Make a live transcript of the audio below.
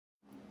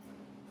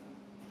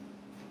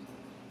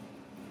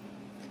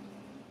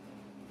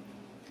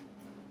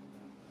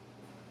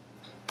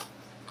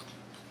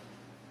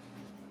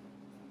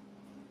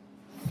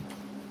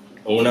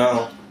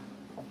Uno.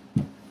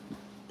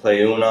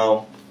 Play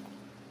Uno.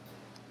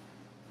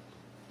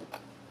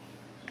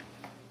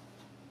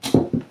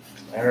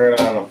 I heard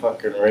on the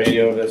fucking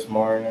radio this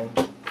morning.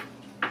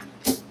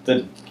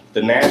 The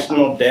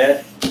national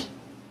debt,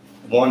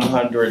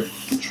 100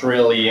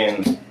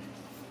 trillion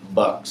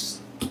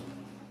bucks.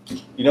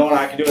 You know what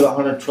I could do with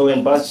 100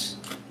 trillion bucks?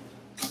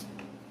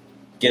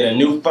 Get a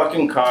new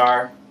fucking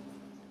car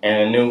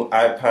and a new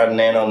iPod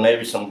Nano,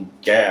 maybe some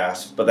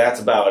gas, but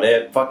that's about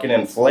it. Fucking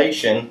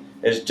inflation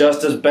is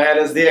just as bad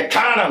as the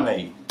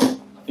economy.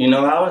 You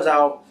know, I was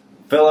out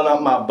filling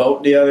up my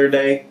boat the other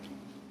day.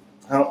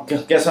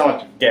 Guess how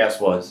much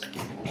gas was?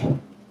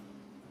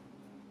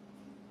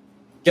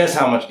 Guess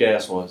how much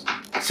gas was?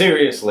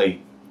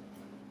 Seriously.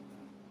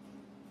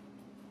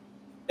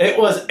 It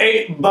was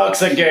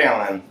 $8 a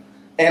gallon.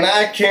 And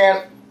I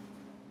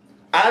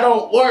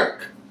don't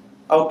work.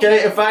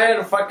 Okay, if I had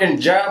a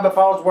fucking job, if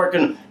I was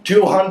working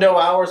 200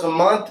 hours a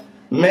month,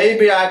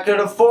 maybe I could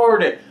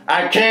afford it.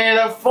 I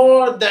can't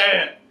afford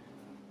that.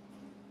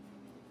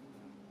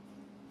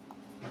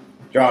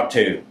 Draw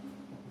 2.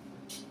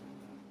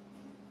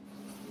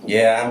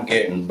 Yeah, I'm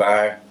getting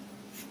by.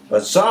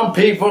 But some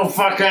people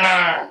fucking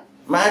aren't.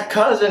 My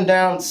cousin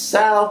down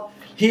south,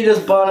 he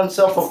just bought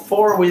himself a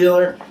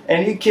 4-wheeler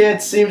and he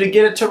can't seem to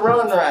get it to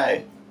run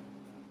right.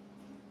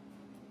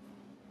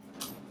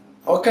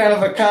 What kind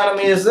of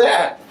economy is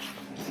that?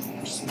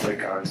 Just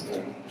like ours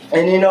do.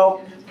 And you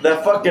know,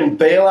 that fucking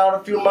bailout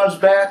a few months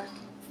back,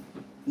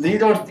 you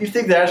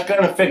think that's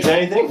gonna fix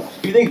anything?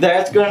 You think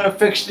that's gonna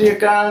fix the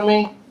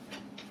economy?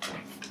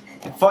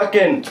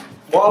 Fucking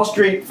Wall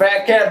Street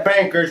fat cat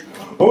bankers,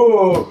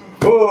 oh,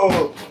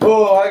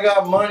 I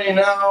got money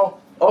now.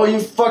 Oh, you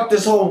fucked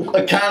this whole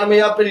economy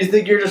up and you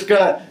think you're just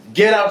gonna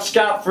get out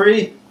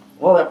scot-free?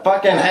 Well, it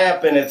fucking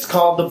happened. It's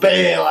called the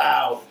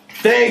bailout.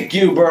 Thank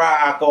you,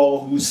 Barack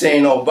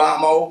Hussein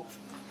Obama.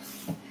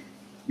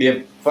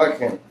 You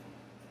fucking...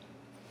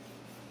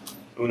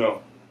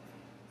 Uno.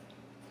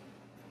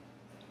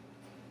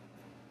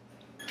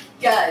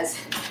 Guys,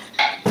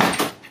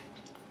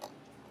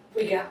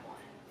 we got one.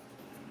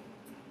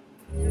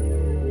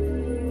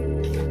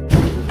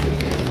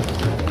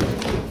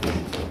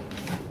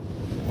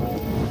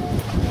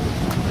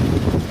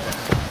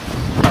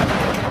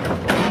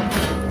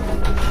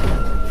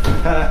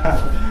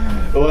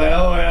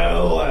 Well.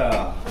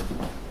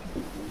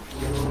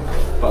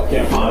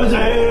 Fucking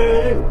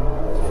pussy!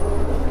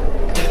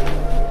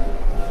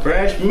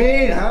 Fresh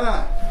meat,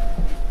 huh?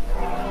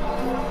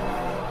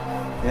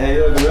 Yeah, you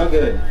look real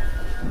good.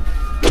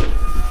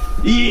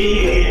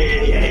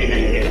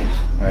 Yeah!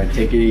 Alright,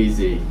 take it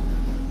easy.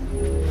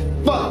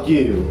 Fuck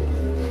you!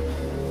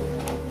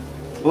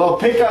 Well,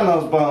 pick on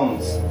those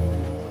bones.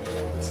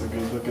 That's a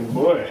good looking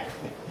boy.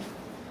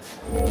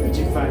 Where'd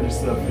you find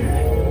yourself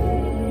here?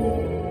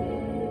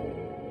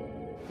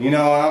 You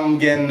know, I'm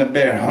getting a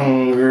bit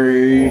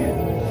hungry.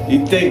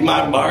 You think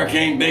my bark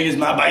ain't big as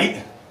my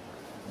bite?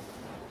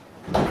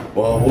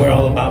 Well, we're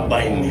all about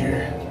biting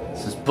here.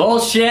 This is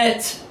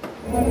bullshit!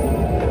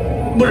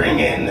 Bring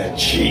in the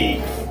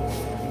chief.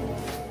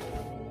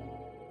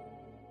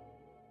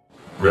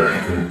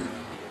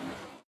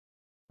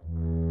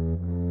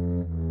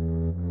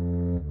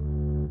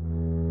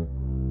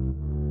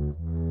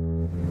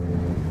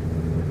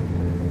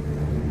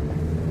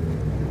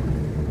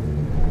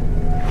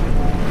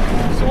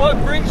 So what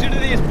brings you to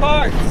these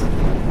parts?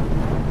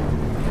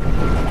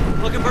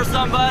 Looking for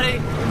somebody?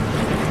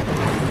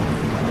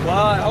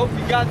 Well, I hope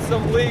you got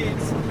some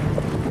leads.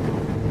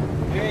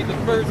 You ain't the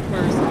first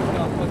person to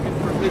come looking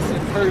for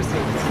missing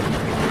persons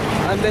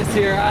on this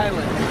here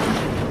island.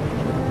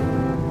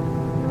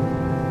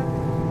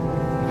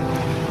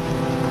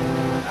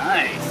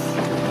 Nice.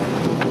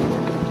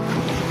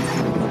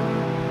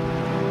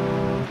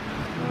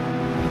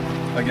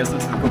 I guess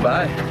this is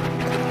goodbye.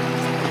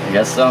 I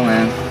guess so,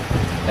 man.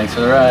 Thanks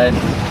for the ride.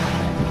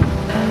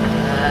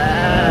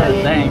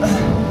 Thanks.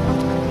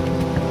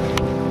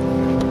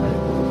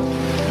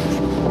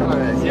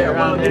 Alright, yeah,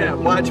 well, yeah,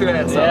 watch your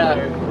ass out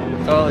there.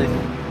 Totally.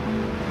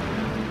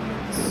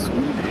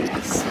 Sweet.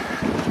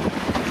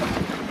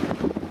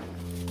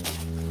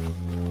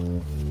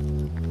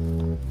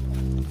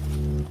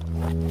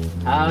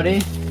 Howdy.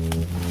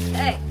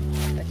 Hey.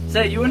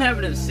 Say, you wouldn't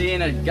happen to have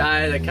seen a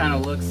guy that kind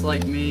of looks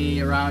like me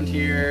around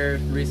here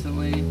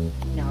recently?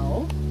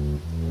 No.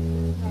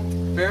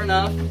 Fair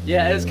enough.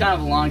 Yeah, it was kind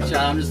of a long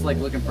shot. I'm just like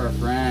looking for a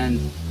friend.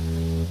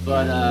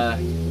 But,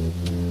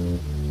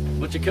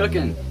 what you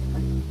cooking?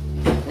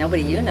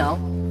 Nobody you know.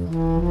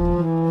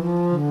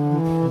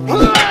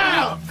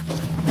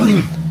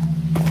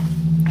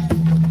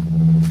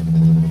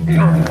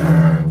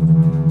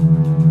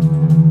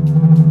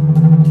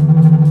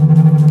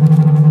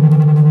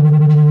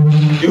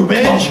 You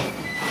bitch!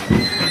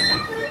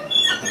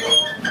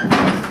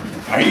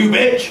 Are you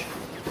bitch?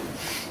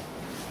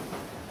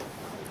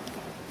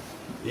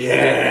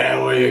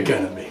 Yeah, where you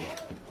gonna be?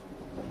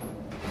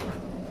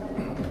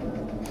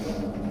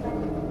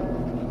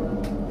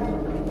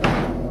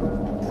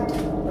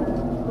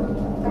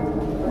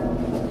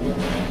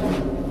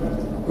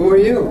 Who are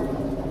you?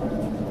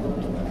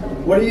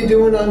 What are you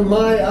doing on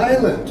my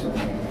island?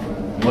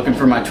 I'm looking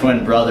for my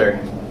twin brother.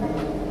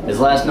 His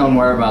last known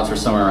whereabouts are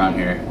somewhere around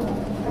here.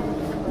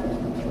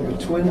 Your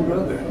twin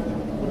brother?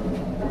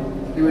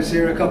 He was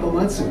here a couple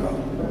months ago.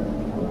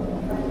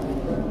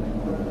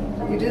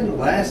 He didn't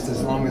last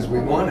as long as we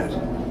wanted.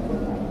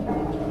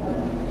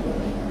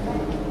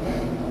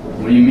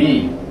 What do you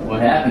mean? What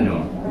happened to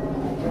him?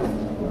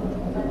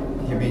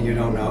 You mean you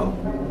don't know?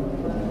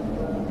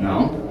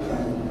 No?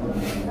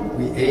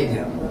 We ate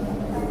him.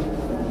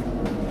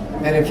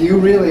 And if you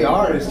really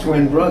are his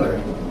twin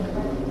brother,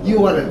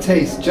 you ought to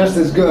taste just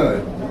as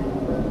good.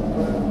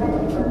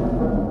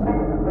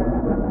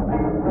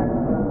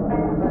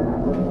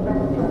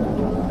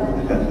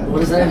 What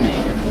does that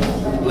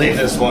mean? Leave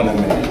this one to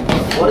me.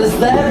 What does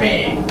that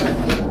mean?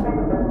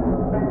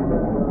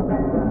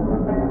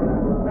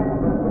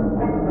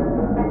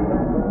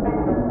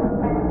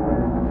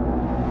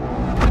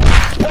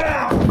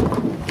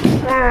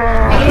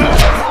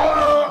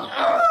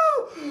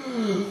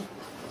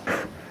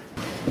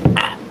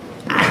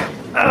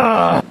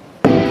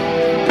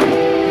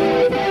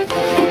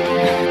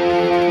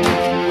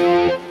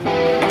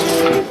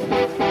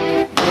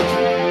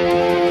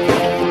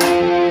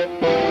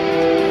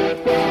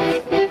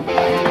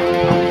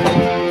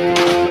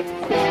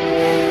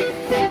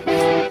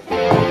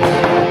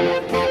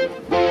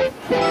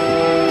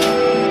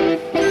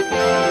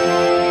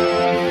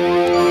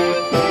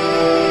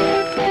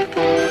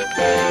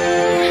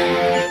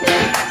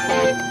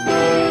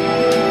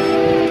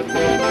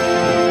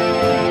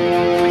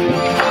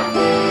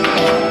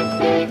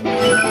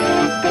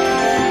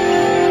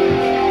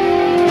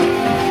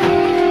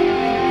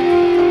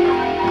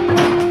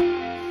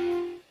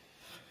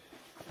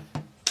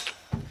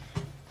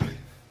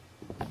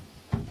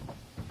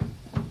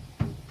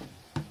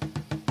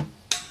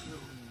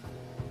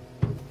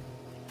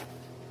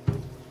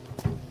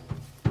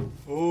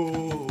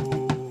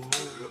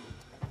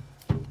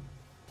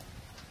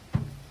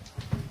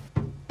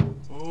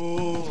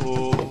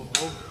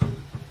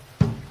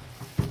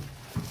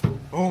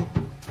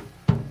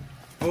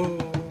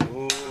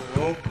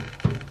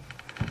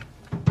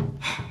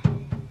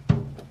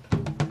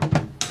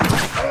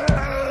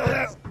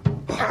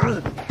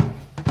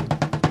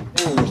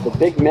 The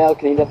big male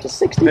can eat up to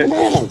 60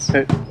 bananas.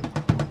 Hey.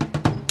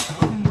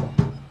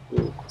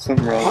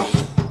 Something wrong.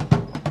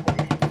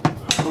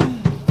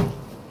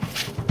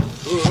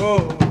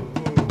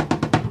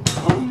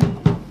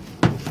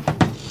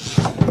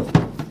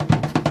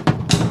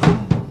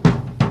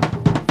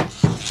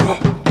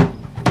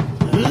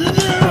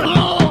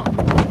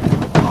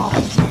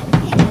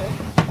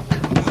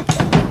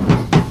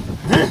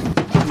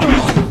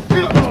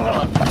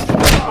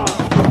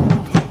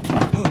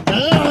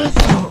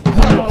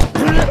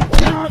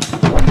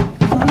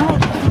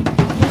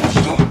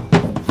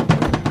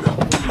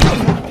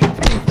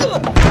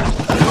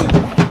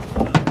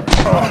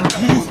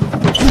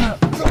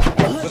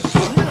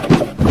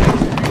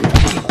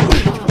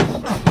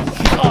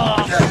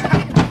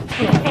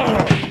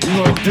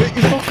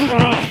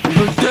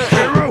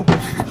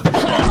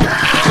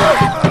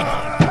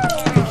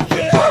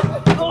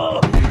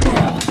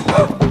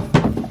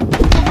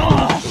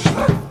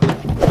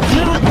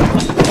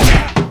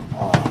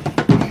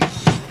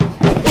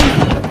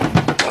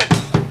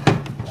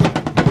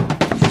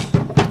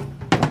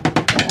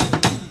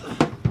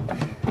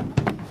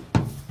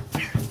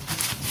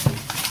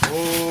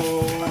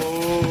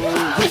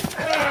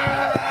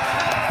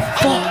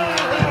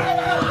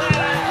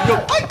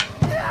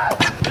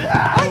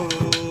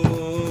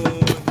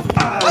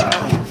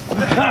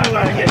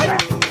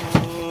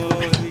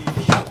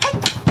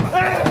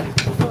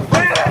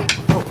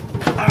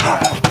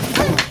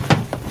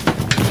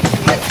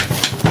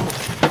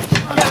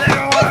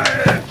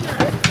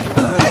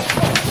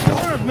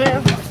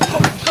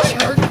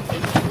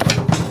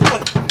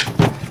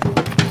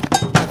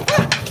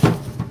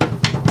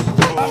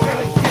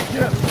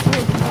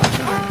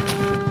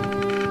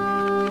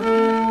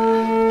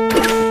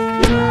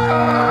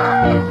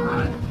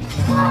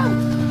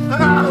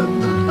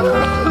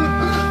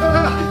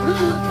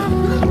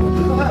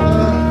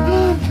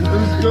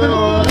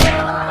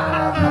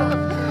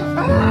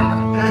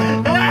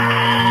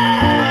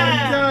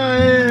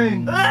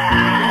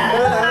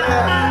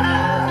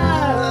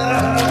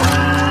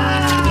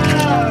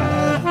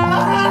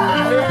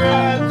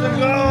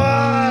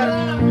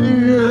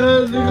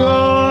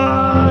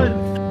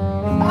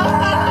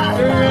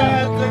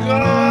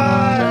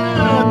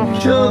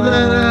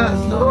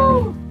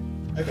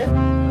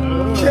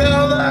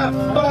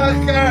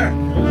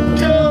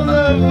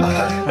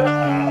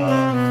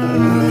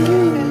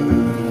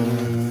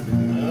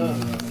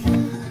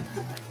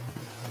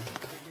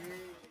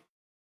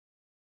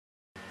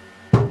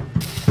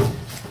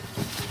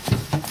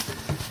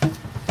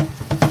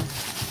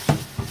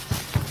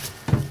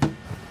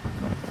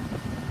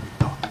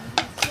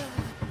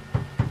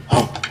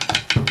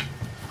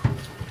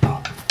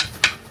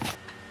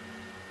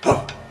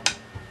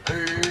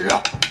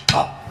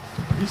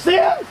 You see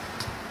him?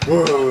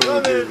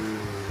 Come in.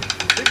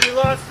 I think we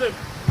lost him.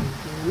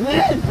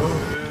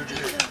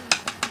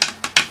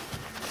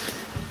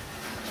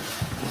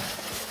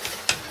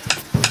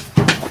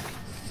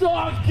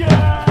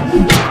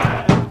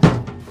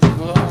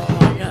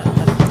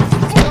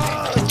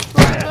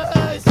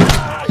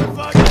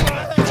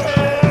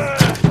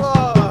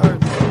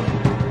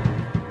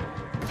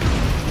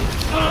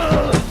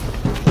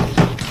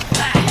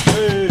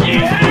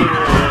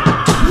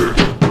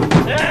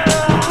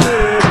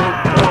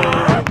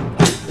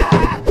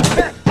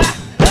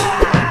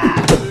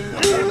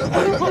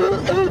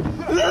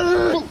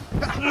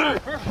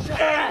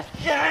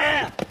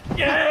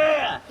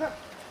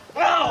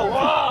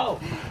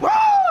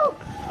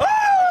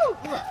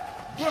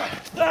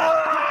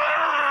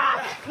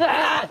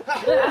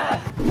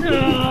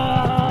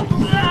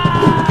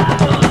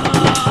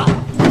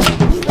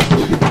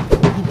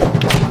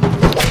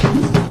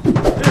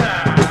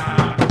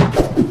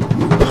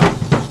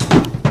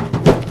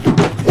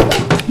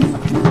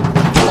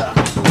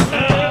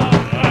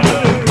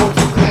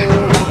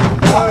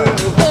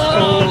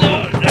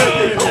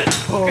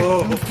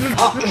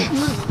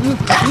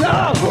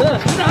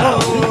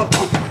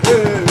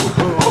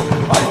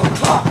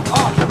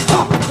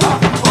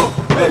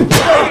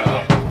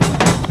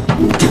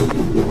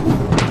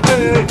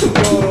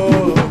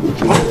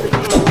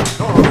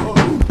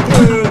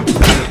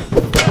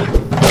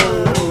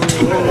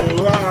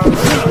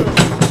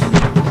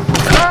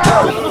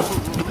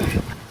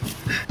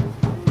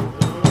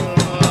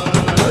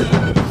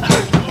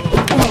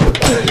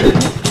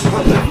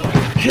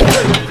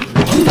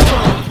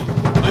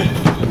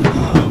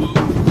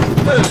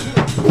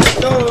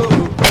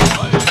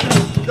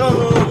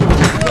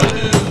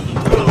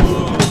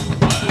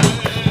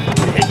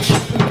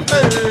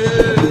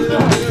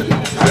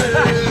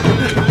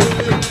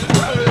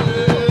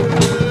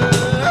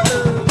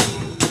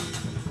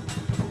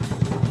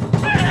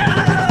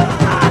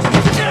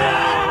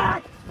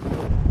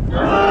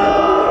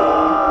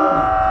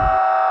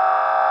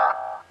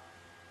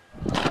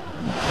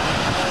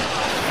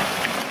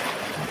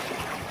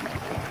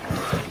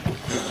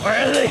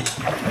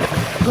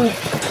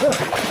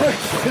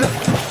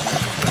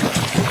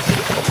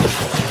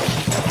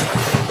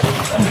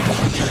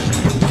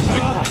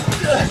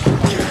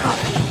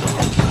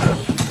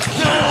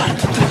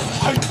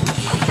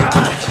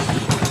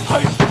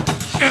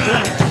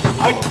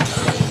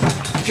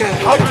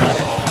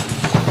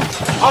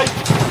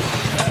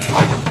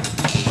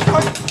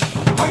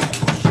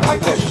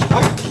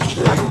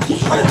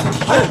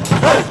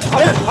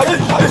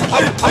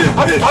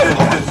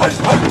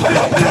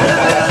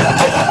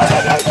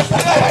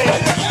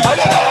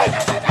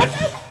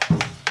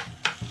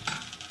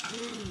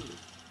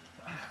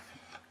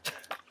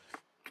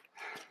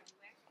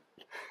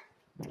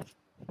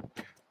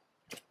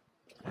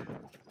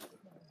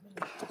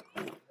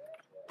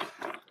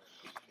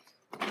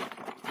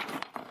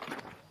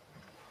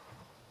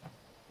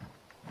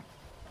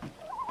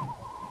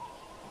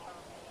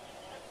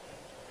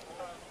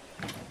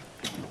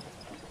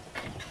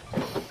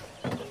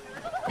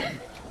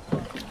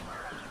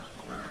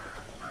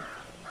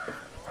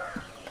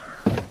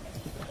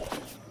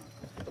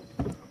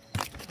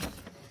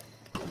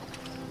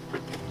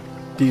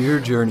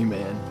 Dear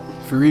Journeyman,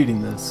 if you're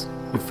reading this,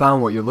 you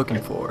found what you're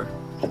looking for.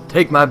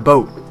 Take my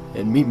boat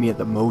and meet me at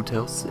the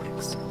Motel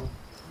 6.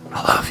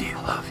 I love you,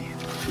 I love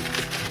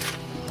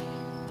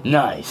you.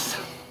 Nice.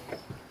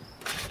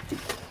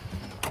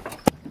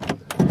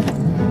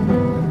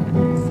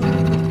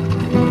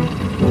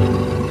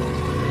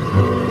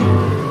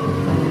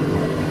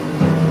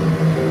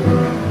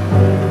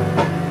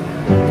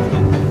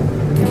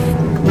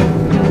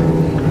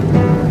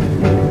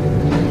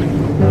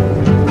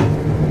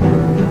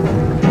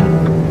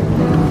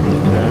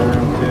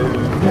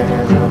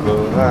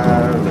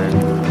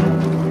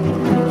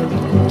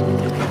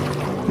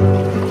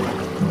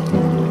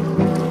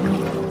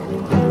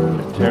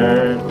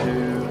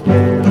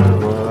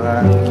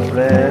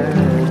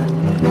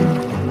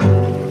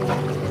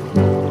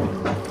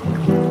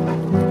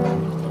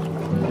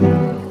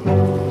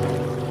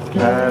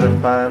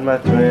 Find my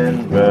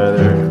twin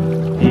brother,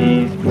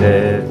 he's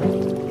dead.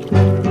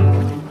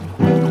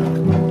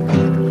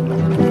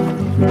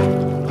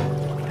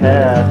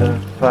 Had to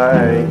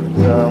fight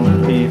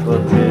some people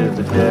to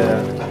the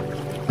death.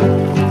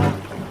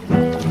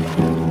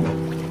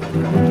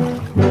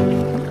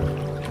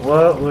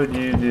 What would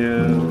you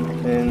do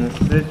in a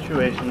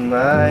situation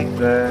like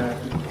that?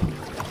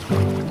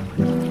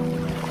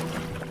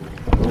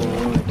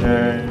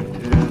 Return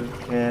to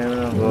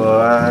Cannibal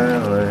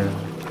Island.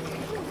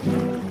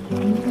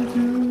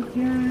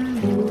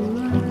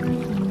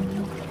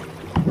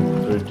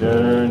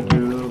 Return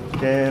to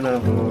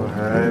Cannibal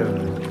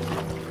Island.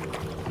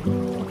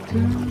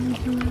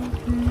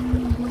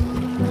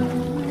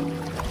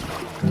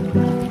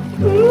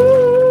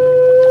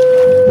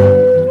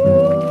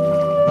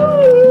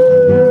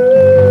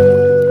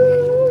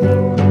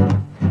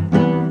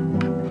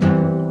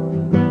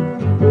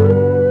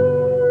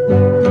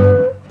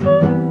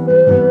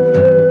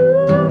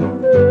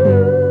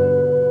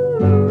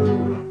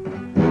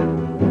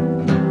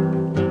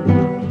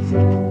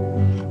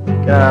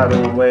 Got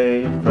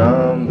away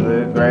from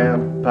the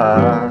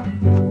grandpa,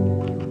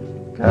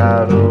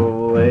 got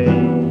away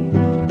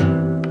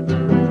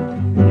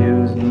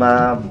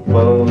my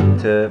boat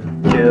to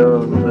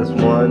kill this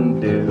one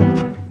dude.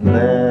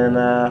 Then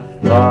I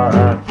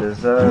fought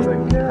this other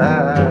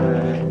guy.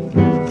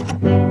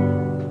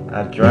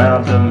 I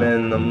drowned him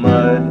in the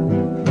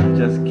mud.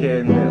 Just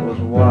kidding, it was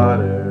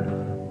water.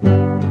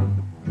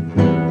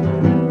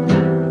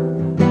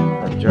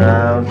 I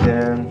drowned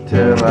him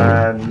till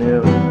I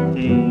knew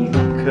he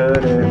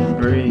couldn't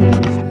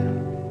breathe.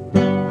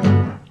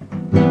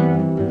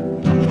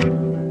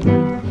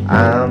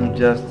 I'm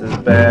just as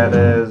bad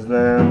as